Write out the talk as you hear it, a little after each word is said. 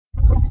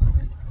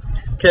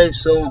Okay,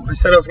 so I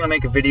said I was going to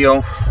make a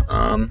video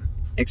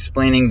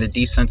explaining the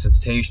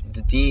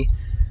desensitizing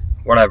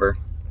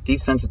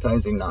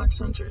knock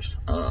sensors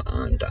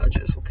on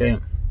Dodges, okay?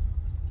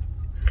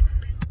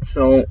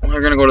 So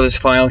we're going to go to this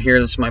file here.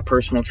 This is my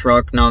personal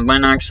truck. Now, my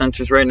knock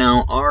sensors right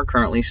now are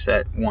currently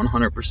set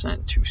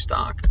 100% to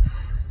stock.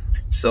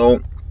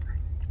 So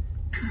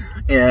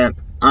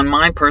on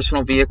my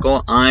personal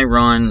vehicle, I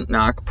run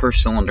knock per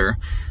cylinder.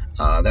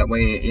 That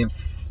way, if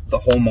the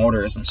whole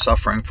motor isn't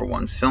suffering for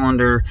one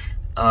cylinder,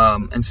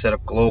 instead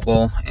of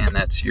global, and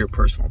that's your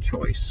personal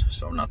choice,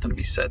 so nothing to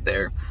be said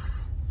there.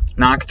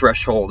 Knock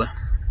threshold.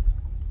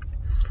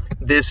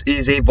 This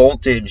is a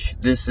voltage.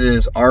 This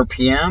is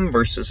RPM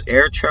versus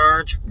air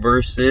charge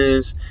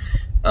versus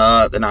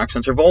the knock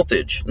sensor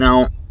voltage.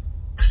 Now,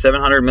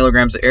 700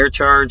 milligrams of air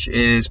charge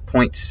is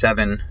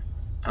 0.7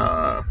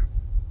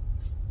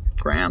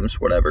 grams,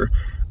 whatever.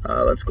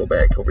 Let's go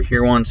back over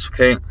here once,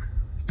 okay?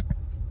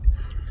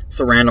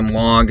 So random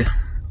log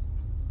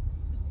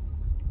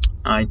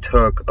I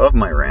took of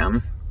my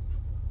RAM,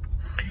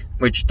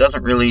 which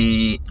doesn't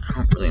really, I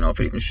don't really know if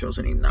it even shows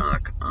any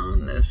knock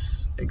on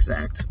this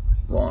exact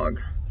log.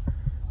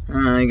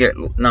 I get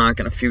knock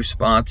in a few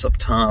spots up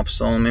top,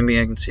 so maybe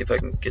I can see if I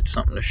can get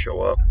something to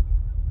show up.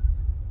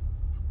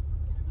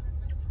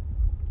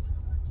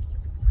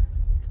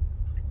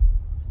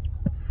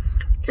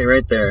 Okay,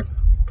 right there,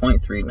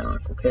 0.3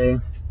 knock, okay?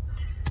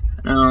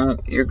 Now,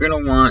 you're going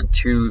to want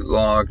to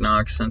log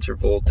knock sensor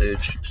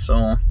voltage,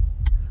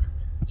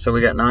 so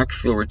we got knock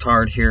fuel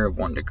retard here of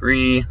 1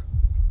 degree.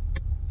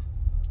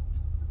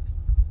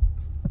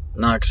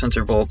 Knock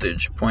sensor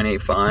voltage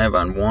 0.85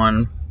 on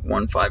 1,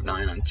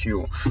 159 on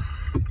 2.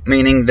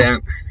 Meaning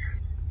that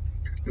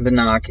the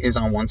knock is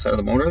on one side of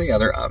the motor or the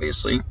other,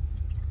 obviously.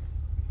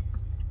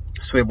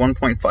 So we have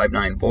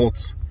 1.59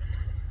 volts.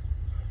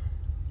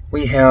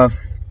 We have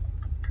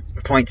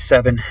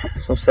 0.7,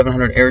 so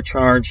 700 air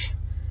charge.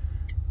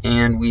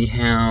 And we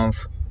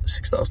have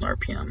 6,000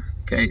 RPM.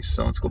 Okay,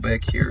 so let's go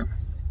back here.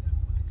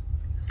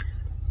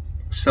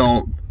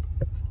 So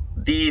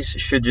these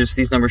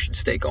numbers should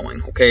stay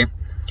going, okay?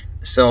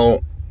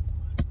 So,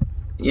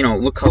 you know,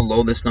 look how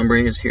low this number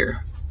is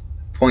here.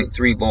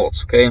 0.3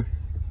 volts, okay?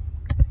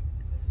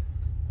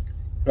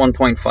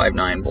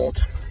 1.59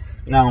 volt.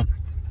 Now,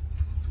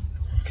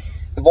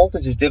 the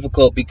voltage is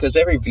difficult because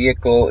every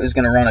vehicle is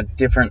going to run a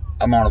different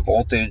amount of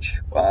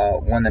voltage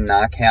when the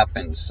knock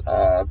happens,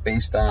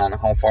 based on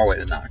how far away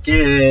the knock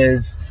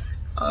is,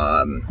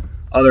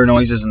 other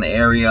noises in the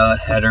area,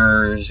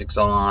 headers,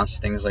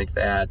 exhaust, things like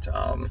that,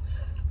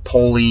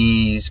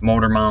 pulleys,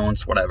 motor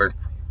mounts, whatever.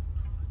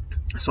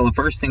 So the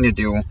first thing to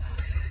do,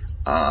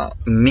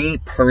 me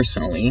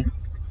personally,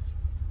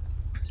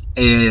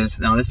 is,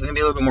 now this is going to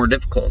be a little bit more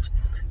difficult.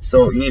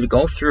 So you need to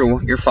go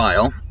through your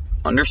file,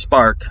 under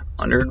Spark,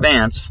 under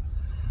Advanced,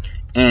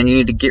 and you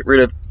need to get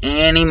rid of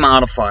any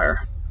modifier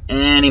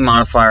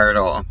at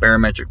all.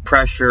 Barometric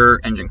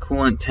pressure, engine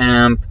coolant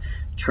temp,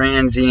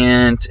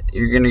 transient.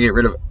 You're going to get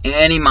rid of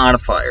any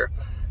modifier.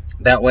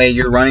 That way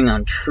you're running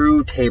on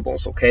true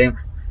tables, okay?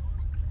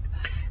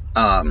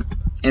 And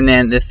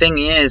then the thing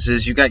is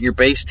you got your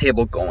base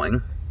table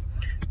going.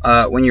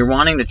 When you're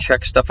wanting to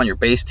check stuff on your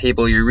base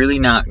table, you're really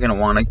not going to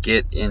want to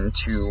get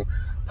into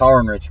power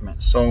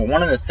enrichment. So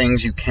one of the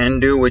things you can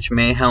do, which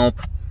may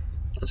help,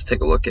 let's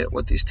take a look at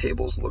what these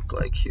tables look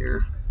like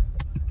here.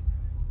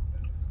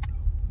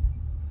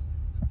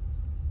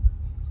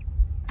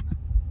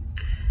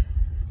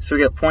 So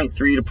we got 0.3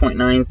 to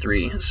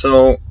 0.93.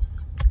 So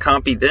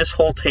copy this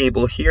whole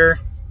table here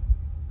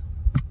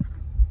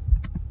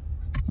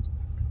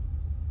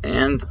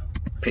and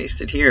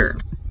paste it here.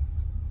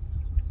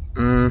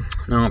 No,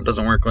 it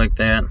doesn't work like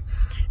that.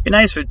 It'd be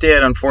nice if it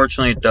did.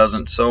 Unfortunately, it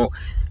doesn't. So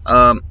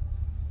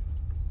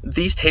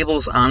these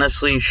tables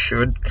honestly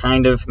should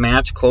kind of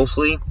match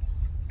closely,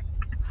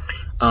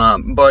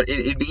 but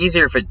it'd be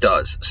easier if it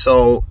does.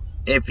 So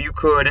if you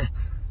could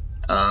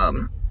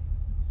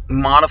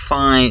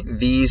modify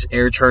these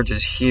air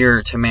charges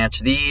here to match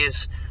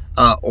these,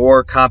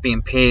 or copy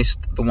and paste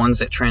the ones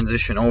that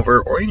transition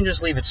over, or you can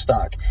just leave it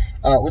stock.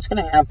 What's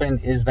going to happen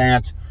is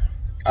that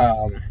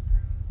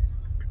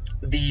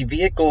the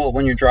vehicle,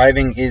 when you're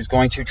driving, is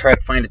going to try to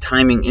find a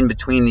timing in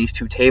between these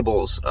two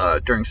tables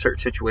during certain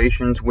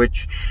situations,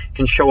 which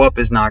can show up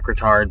as knock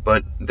retard,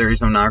 but there is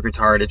no knock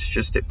retard, it's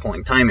just it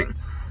pulling timing.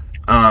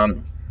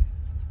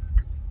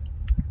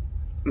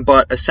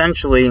 But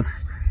essentially,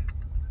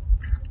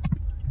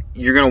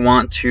 you're going to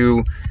want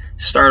to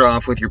start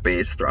off with your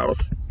base throttles.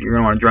 You're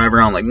going to want to drive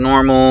around like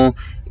normal,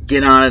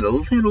 get on it a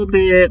little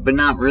bit, but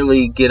not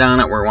really get on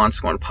it where it wants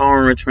to go into power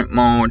enrichment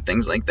mode,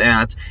 things like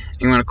that.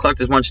 You want to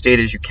collect as much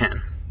data as you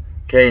can.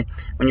 Okay,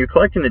 when you're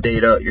collecting the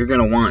data, you're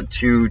going to want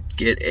to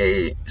get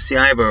see,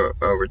 I have a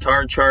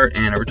retard chart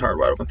and a retard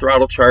wide open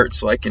throttle chart,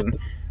 so I can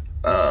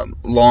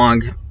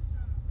log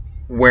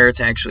where it's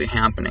actually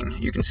happening.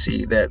 You can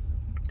see that,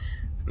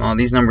 well,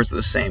 these numbers are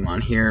the same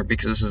on here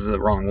because this is the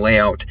wrong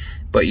layout,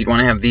 but you'd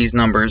want to have these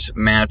numbers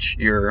match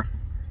your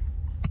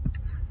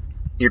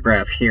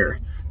graph here.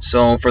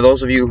 So for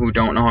those of you who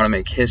don't know how to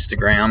make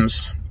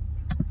histograms,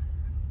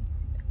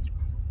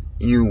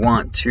 you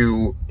want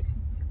to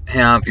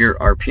have your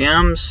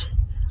RPMs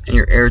and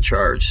your air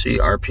charge. See,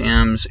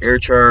 RPMs, air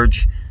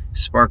charge,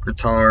 spark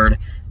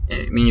retard.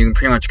 I mean, you can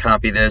pretty much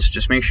copy this.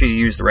 Just make sure you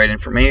use the right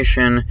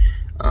information.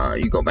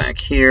 You go back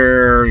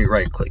here, you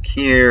right click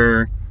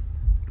here.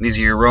 These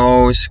are your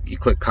rows. You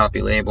click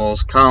copy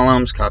labels,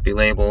 columns, copy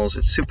labels.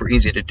 It's super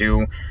easy to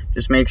do.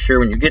 Just make sure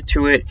when you get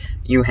to it,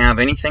 you have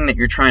anything that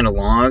you're trying to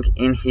log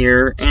in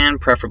here, and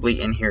preferably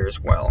in here as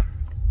well.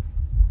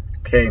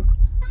 Okay.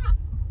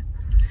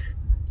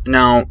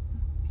 Now,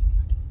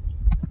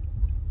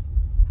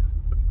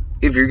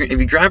 if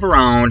you drive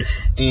around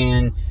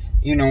and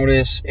you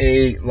notice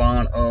a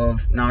lot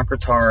of knock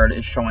retard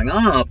is showing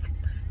up,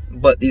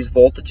 but these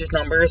voltage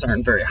numbers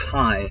aren't very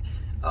high,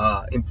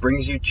 it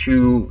brings you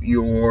to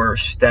your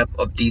step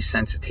of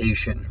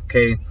desensitization.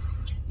 Okay,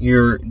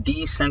 your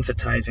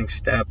desensitizing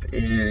step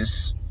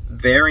is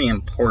very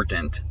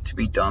important to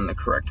be done the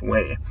correct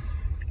way.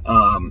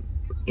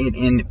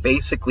 And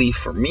basically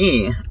for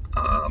me,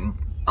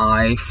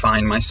 I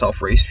find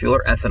myself race fuel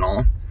or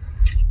ethanol,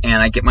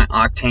 and I get my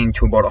octane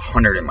to about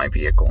 100 in my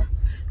vehicle.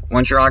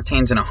 Once your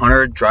octane's in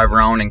 100, drive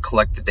around and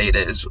collect the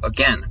data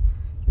again.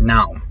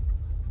 Now,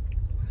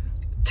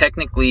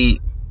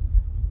 technically,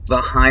 the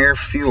higher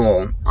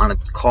fuel on a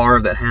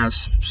car that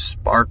has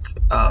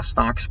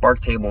stock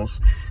spark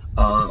tables,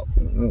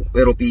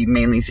 it'll be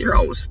mainly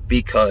zeros,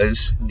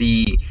 because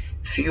the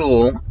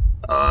fuel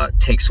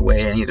takes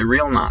away any of the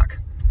real knock.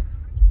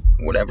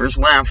 Whatever's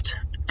left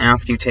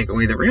after you take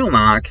away the real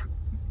knock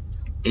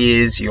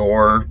is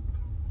your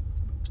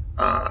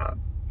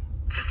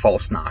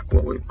false knock,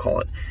 what we call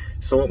it.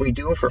 So what we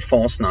do for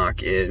false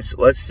knock is,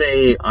 let's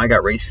say I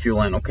got race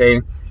fuel in,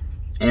 okay,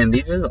 and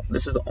this is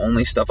the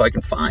only stuff I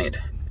can find.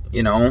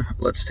 You know,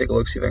 let's take a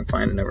look, see if I can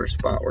find another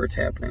spot where it's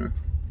happening.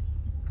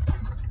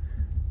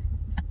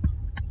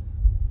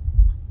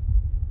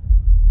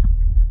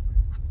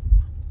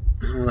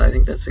 I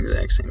think that's the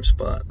exact same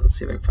spot. Let's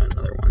see if I can find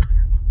another one.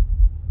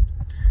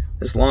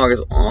 This log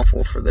is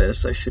awful for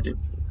this. I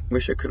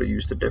wish I could have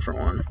used a different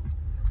one.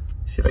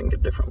 See if I can get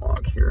a different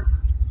log here.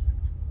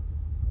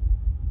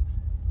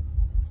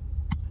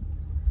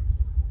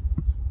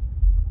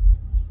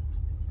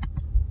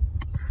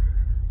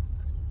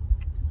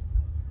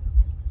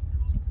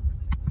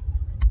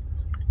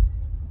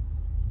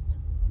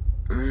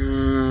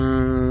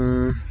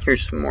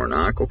 Here's some more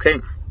knock, okay.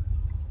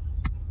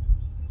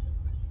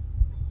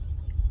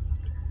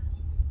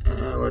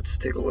 Let's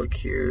take a look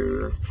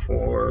here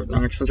for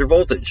knock sensor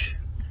voltage.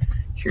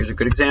 Here's a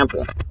good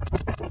example.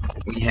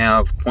 We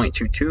have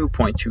 0.22,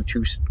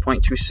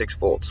 0.26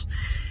 volts.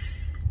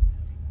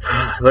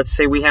 Let's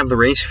say we have the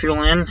race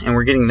fuel in and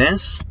we're getting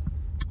this.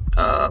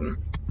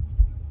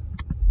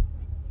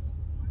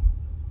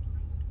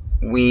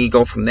 We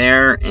go from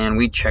there and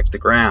we check the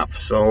graph.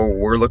 So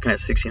we're looking at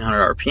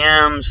 1600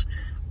 RPMs.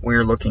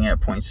 We're looking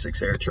at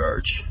 0.6 air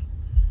charge.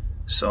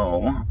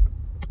 So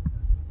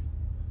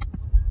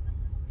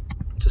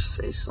just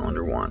say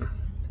cylinder 1.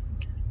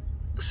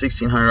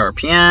 1600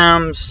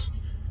 RPMs,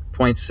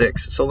 0.6.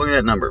 So look at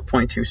that number,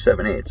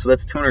 0.278. So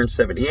that's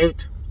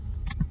 278.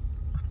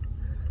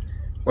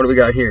 What do we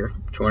got here?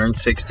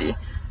 260.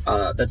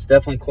 That's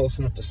definitely close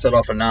enough to set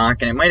off a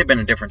knock, and it might have been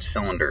a different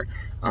cylinder.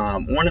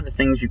 One of the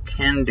things you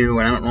can do,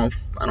 and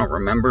I don't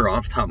remember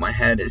off the top of my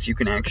head, is you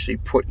can actually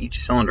put each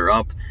cylinder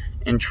up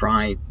and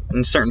try,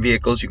 in certain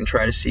vehicles, you can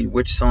try to see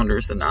which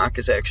cylinders the knock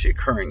is actually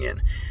occurring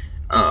in.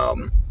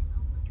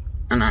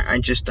 And I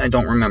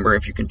don't remember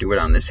if you can do it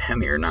on this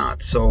Hemi or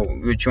not. So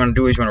what you want to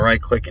do is you want to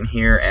right click in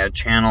here, add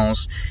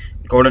channels,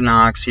 go to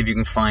knock, see if you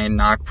can find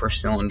knock per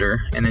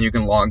cylinder, and then you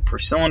can log per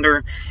cylinder,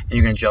 and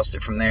you can adjust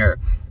it from there.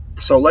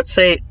 So let's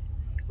say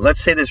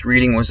this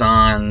reading was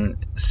on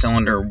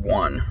cylinder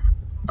 1.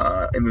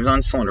 If it was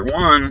on cylinder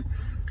 1,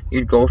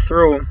 you'd go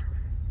through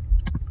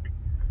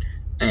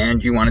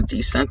and you want to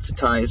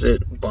desensitize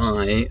it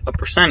by a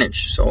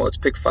percentage. So let's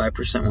pick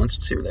 5% once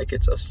and see where that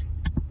gets us.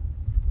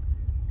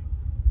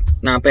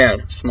 Not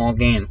bad, small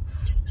gain.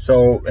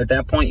 So at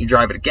that point, you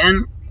drive it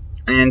again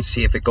and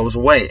see if it goes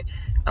away.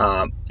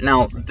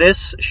 Now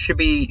this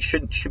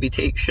shouldn't be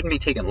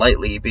taken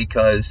lightly,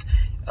 because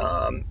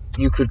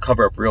you could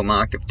cover up real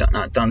knock if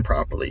not done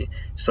properly.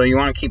 So you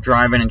want to keep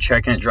driving and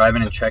checking it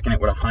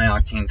with a high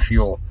octane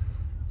fuel,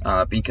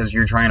 because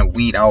you're trying to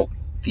weed out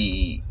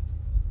the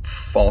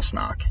false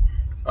knock.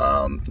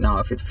 Now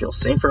if it feels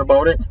safer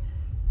about it,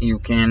 you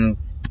can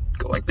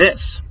go like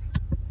this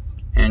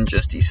and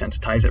just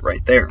desensitize it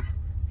right there.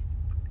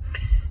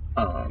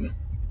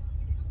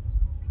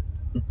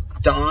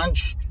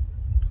 Dodge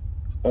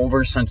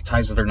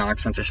over-sensitizes their knock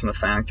sensors from the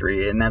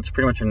factory, and that's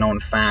pretty much a known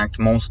fact.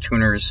 Most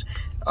tuners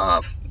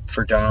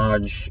for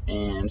Dodge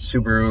and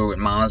Subaru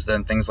and Mazda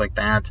and things like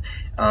that,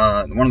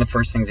 one of the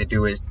first things they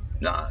do is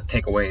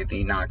take away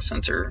the knock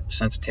sensor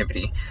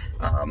sensitivity.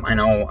 I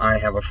know I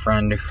have a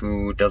friend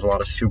who does a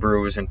lot of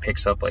Subarus and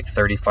picks up like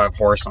 35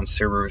 horse on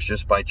Subarus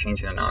just by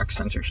changing the knock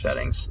sensor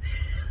settings.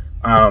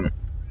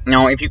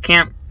 Now if you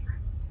can't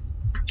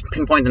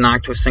pinpoint the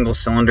knock to a single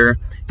cylinder,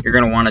 you're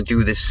going to want to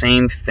do the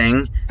same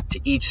thing to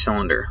each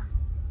cylinder.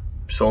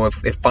 So if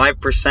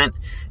 5%,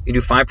 you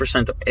do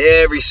 5% of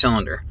every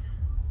cylinder.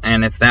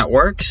 And if that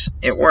works,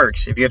 it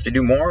works. If you have to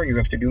do more, you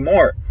have to do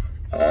more.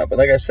 But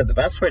like I said, the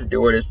best way to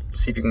do it is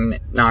see if you can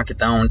knock it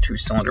down to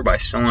cylinder by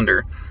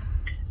cylinder.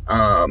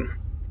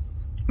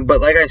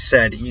 But like I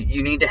said,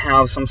 you need to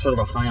have some sort of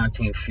a high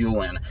octane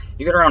fuel in.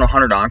 You get around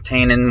 100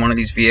 octane in one of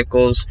these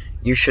vehicles,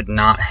 you should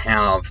not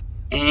have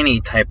any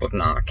type of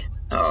knock,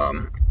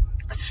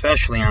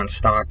 especially on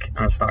stock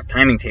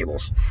timing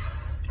tables.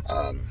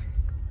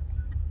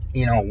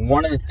 You know,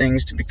 one of the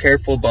things to be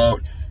careful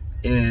about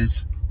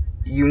is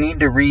you need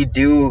to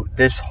redo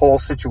this whole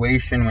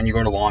situation when you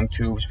go to long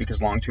tubes,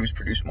 because long tubes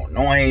produce more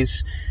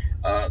noise.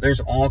 There's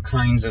all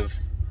kinds of...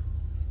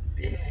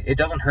 It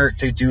doesn't hurt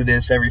to do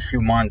this every few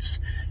months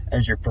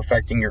as you're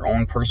perfecting your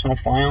own personal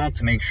file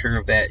to make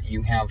sure that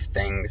you have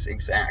things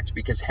exact,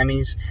 because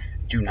Hemis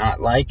do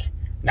not like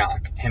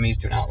knock. Hemis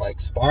do not like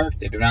spark.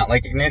 They do not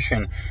like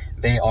ignition.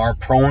 They are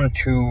prone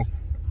to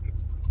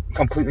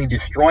completely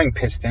destroying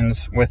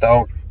pistons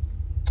without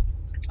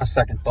a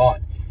second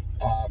thought.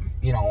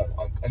 You know,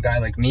 a guy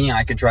like me,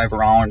 I could drive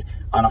around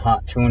on a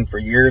hot tune for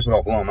years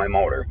without blowing my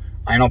motor.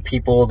 I know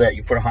people that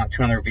you put a hot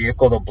tune on their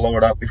vehicle, they'll blow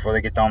it up before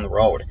they get down the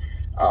road.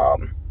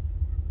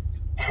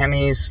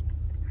 Hemis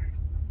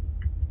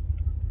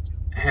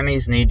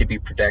need to be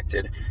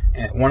protected.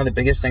 And one of the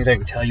biggest things I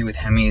can tell you with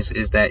Hemis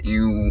is that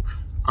you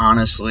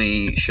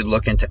honestly should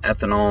look into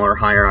ethanol or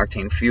higher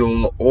octane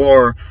fuel,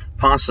 or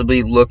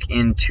possibly look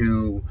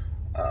into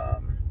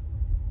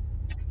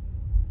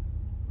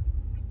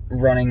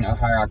running a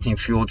higher octane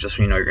fuel just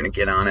so you know you're going to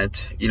get on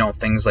it, you know,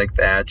 things like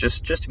that,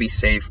 just to be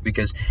safe,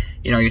 because,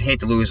 you know, you'd hate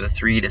to lose a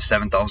 $3,000 to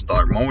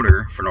 $7,000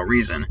 motor for no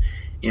reason.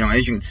 You know,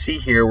 as you can see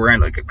here, we're at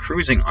like a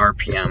cruising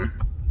RPM,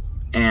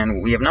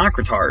 and we have knock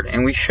retard,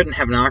 and we shouldn't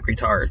have knock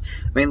retard.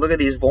 I mean, look at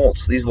these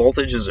volts. These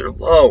voltages are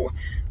low,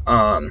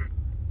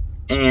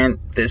 and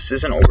this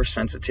is an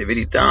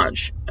oversensitivity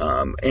Dodge,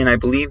 and I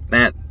believe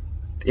that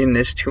in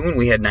this tune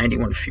we had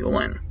 91 fuel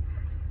in.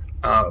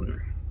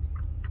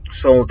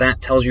 So that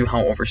tells you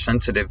how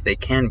oversensitive they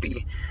can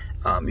be.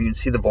 You can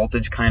see the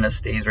voltage kind of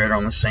stays right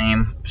around the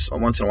same. So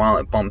once in a while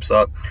it bumps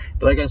up.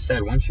 But like I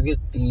said, once you get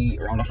the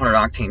around 100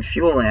 octane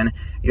fuel in,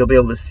 you'll be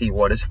able to see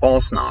what is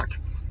false knock.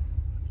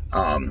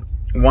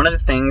 One of the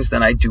things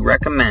that I do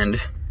recommend,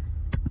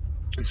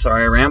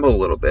 sorry I ramble a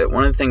little bit,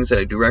 one of the things that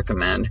I do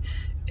recommend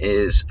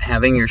is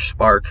having your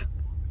spark,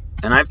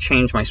 and I've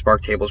changed my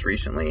spark tables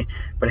recently,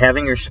 but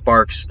having your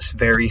sparks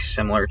very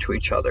similar to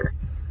each other.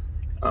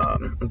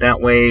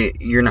 That way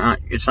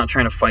it's not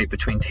trying to fight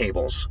between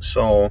tables.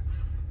 So,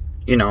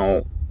 you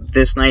know,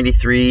 this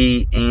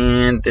 93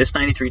 and this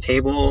 93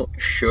 table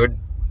should,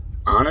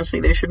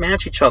 honestly, they should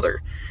match each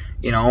other.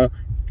 You know,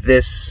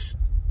 this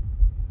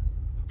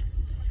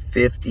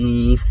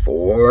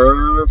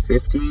 54,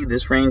 50,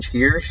 this range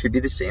here should be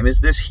the same as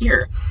this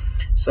here.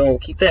 So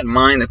keep that in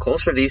mind. The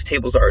closer these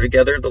tables are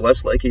together, the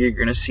less likely you're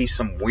going to see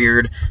some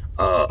weird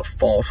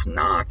false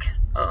knock.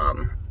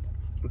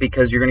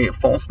 Because you're going to get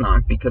false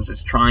knock because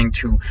it's trying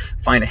to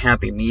find a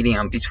happy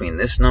medium between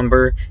this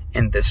number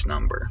and this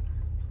number.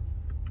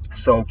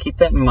 So keep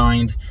that in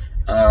mind.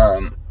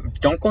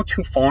 Don't go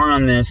too far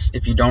on this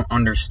if you don't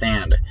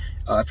understand.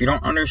 If you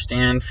don't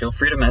understand, feel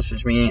free to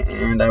message me,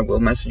 and I will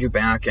message you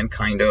back and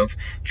kind of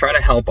try to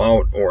help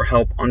out or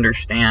help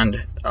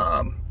understand,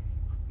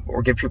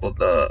 or give people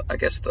the, I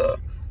guess, the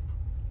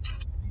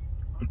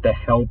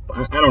help.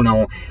 I don't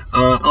know.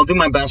 I'll do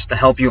my best to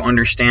help you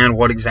understand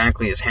what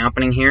exactly is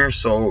happening here,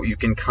 so you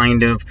can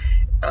kind of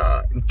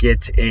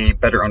get a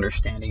better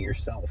understanding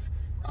yourself.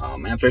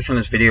 After I turn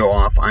this video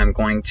off, I'm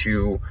going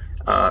to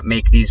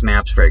make these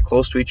maps very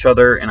close to each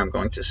other, and I'm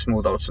going to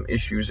smooth out some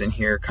issues in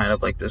here, kind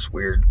of like this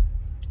weird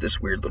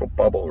little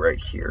bubble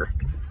right here.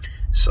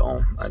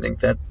 So I think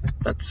that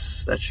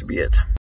should be it.